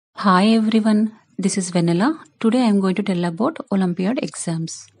Hi everyone, this is Vanilla. Today I am going to tell about Olympiad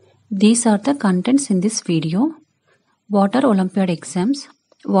exams. These are the contents in this video. What are Olympiad exams?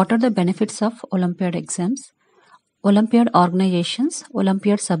 What are the benefits of Olympiad exams? Olympiad organizations,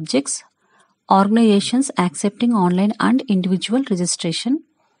 Olympiad subjects, organizations accepting online and individual registration,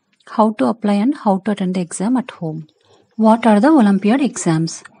 how to apply and how to attend the exam at home. What are the Olympiad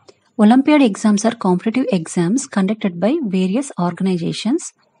exams? Olympiad exams are competitive exams conducted by various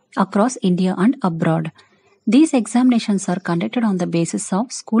organizations across India and abroad. These examinations are conducted on the basis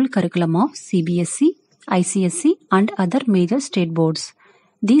of school curriculum of CBSE, ICSE and other major state boards.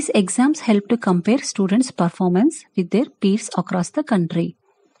 These exams help to compare students' performance with their peers across the country.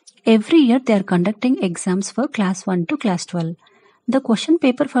 Every year they are conducting exams for class 1 to class 12. The question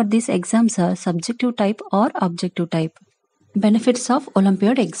paper for these exams are subjective type or objective type. Benefits of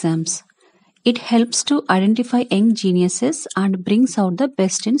Olympiad exams. It helps to identify young geniuses and brings out the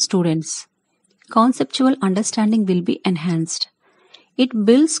best in students. Conceptual understanding will be enhanced. It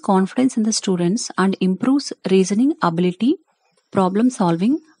builds confidence in the students and improves reasoning ability, problem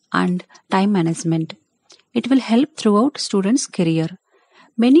solving, and time management. It will help throughout students' career.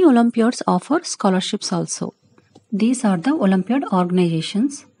 Many Olympiads offer scholarships also. These are the Olympiad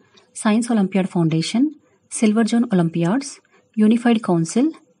organizations: Science Olympiad Foundation, Silver Zone Olympiads, Unified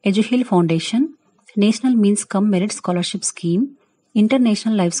Council, EduHeal Foundation, National Means Cum Merit Scholarship Scheme,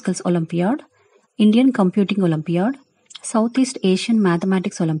 International Life Skills Olympiad, Indian Computing Olympiad, Southeast Asian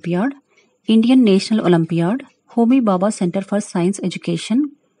Mathematics Olympiad, Indian National Olympiad, Homi Bhabha Center for Science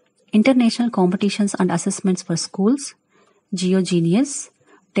Education, International Competitions and Assessments for Schools, GeoGenius,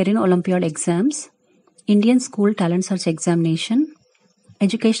 Terrain Olympiad Exams, Indian School Talent Search Examination,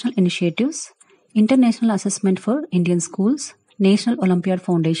 Educational Initiatives, International Assessment for Indian Schools, National Olympiad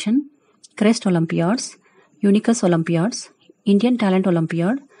Foundation, Crest Olympiads, Unicus Olympiads, Indian Talent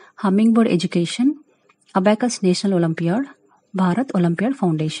Olympiad, Hummingbird Education, Abacus National Olympiad, Bharat Olympiad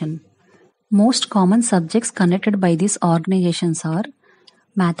Foundation. Most common subjects conducted by these organizations are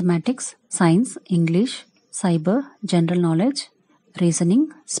mathematics, science, English, cyber, general knowledge, reasoning,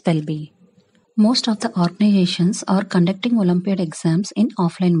 spell bee. Most of the organizations are conducting Olympiad exams in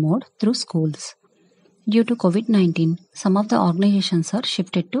offline mode through schools. Due to COVID-19, some of the organizations are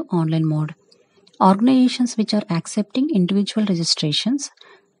shifted to online mode. Organizations which are accepting individual registrations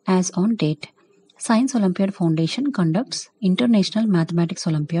as on date: Science Olympiad Foundation conducts International Mathematics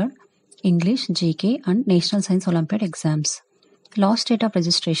Olympiad, English, GK and National Science Olympiad exams. Last date of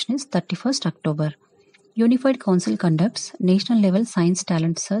registration is 31st October. Unified Council conducts National Level Science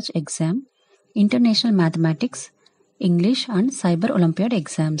Talent Search Exam, International Mathematics, English and Cyber Olympiad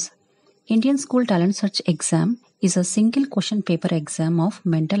exams. Indian School Talent Search Exam is a single question paper exam of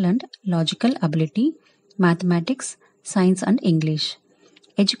mental and logical ability, mathematics, science and English.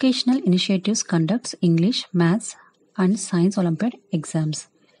 Educational Initiatives conducts English, Maths and Science Olympiad exams.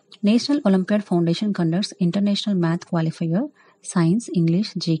 National Olympiad Foundation conducts International Math Qualifier, Science,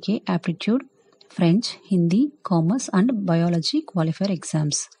 English, GK, Aptitude, French, Hindi, Commerce and Biology Qualifier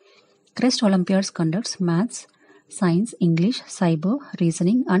exams. Crest Olympiads conducts Maths, Science, English, Cyber,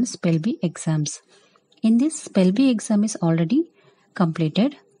 Reasoning and Spell Bee exams. In this, Spell Bee exam is already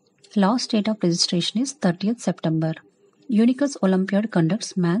completed. Last date of registration is 30th September. Unicus Olympiad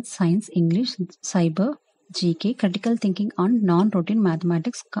conducts Maths, Science, English, Cyber, GK, Critical Thinking and Non-Routine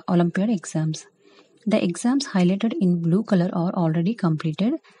Mathematics Olympiad exams. The exams highlighted in blue color are already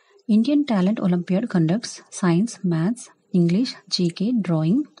completed. Indian Talent Olympiad conducts Science, Maths, English, GK,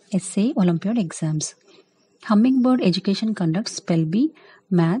 Drawing, Essay Olympiad exams. Hummingbird Education conducts Spell Bee,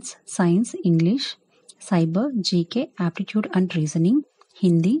 Maths, Science, English, Cyber, GK, Aptitude and Reasoning,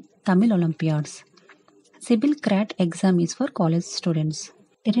 Hindi, Tamil Olympiads. Civil CRAT exam is for college students.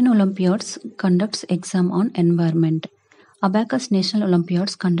 Terrain Olympiads conducts exam on environment. Abacus National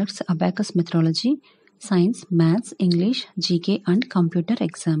Olympiads conducts Abacus Meteorology, Science, Maths, English, GK and Computer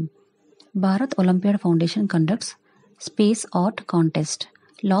exam. Bharat Olympiad Foundation conducts Space Art Contest.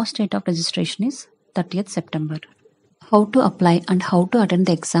 Last date of registration is 30th September. How to apply and how to attend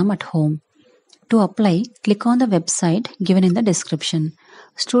the exam at home. To apply, click on the website given in the description.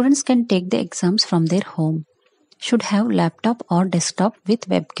 Students can take the exams from their home. Should have laptop or desktop with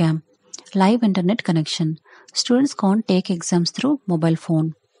webcam. Live internet connection. Students can't take exams through mobile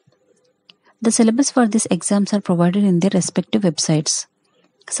phone. The syllabus for these exams are provided in their respective websites.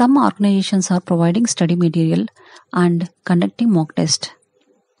 Some organizations are providing study material and conducting mock test.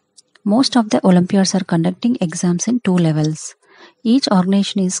 Most of the Olympiads are conducting exams in 2 levels. Each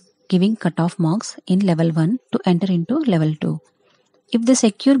organization is giving cutoff marks in level 1 to enter into level 2. If they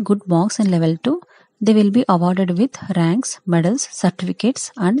secure good marks in level 2, They will be awarded with ranks, medals,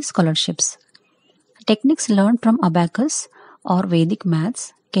 certificates, and scholarships. Techniques learned from abacus or Vedic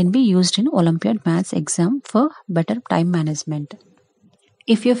maths can be used in Olympiad maths exam for better time management.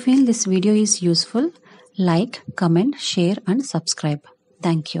 If you feel this video is useful, like, comment, share, and subscribe.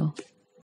 Thank you.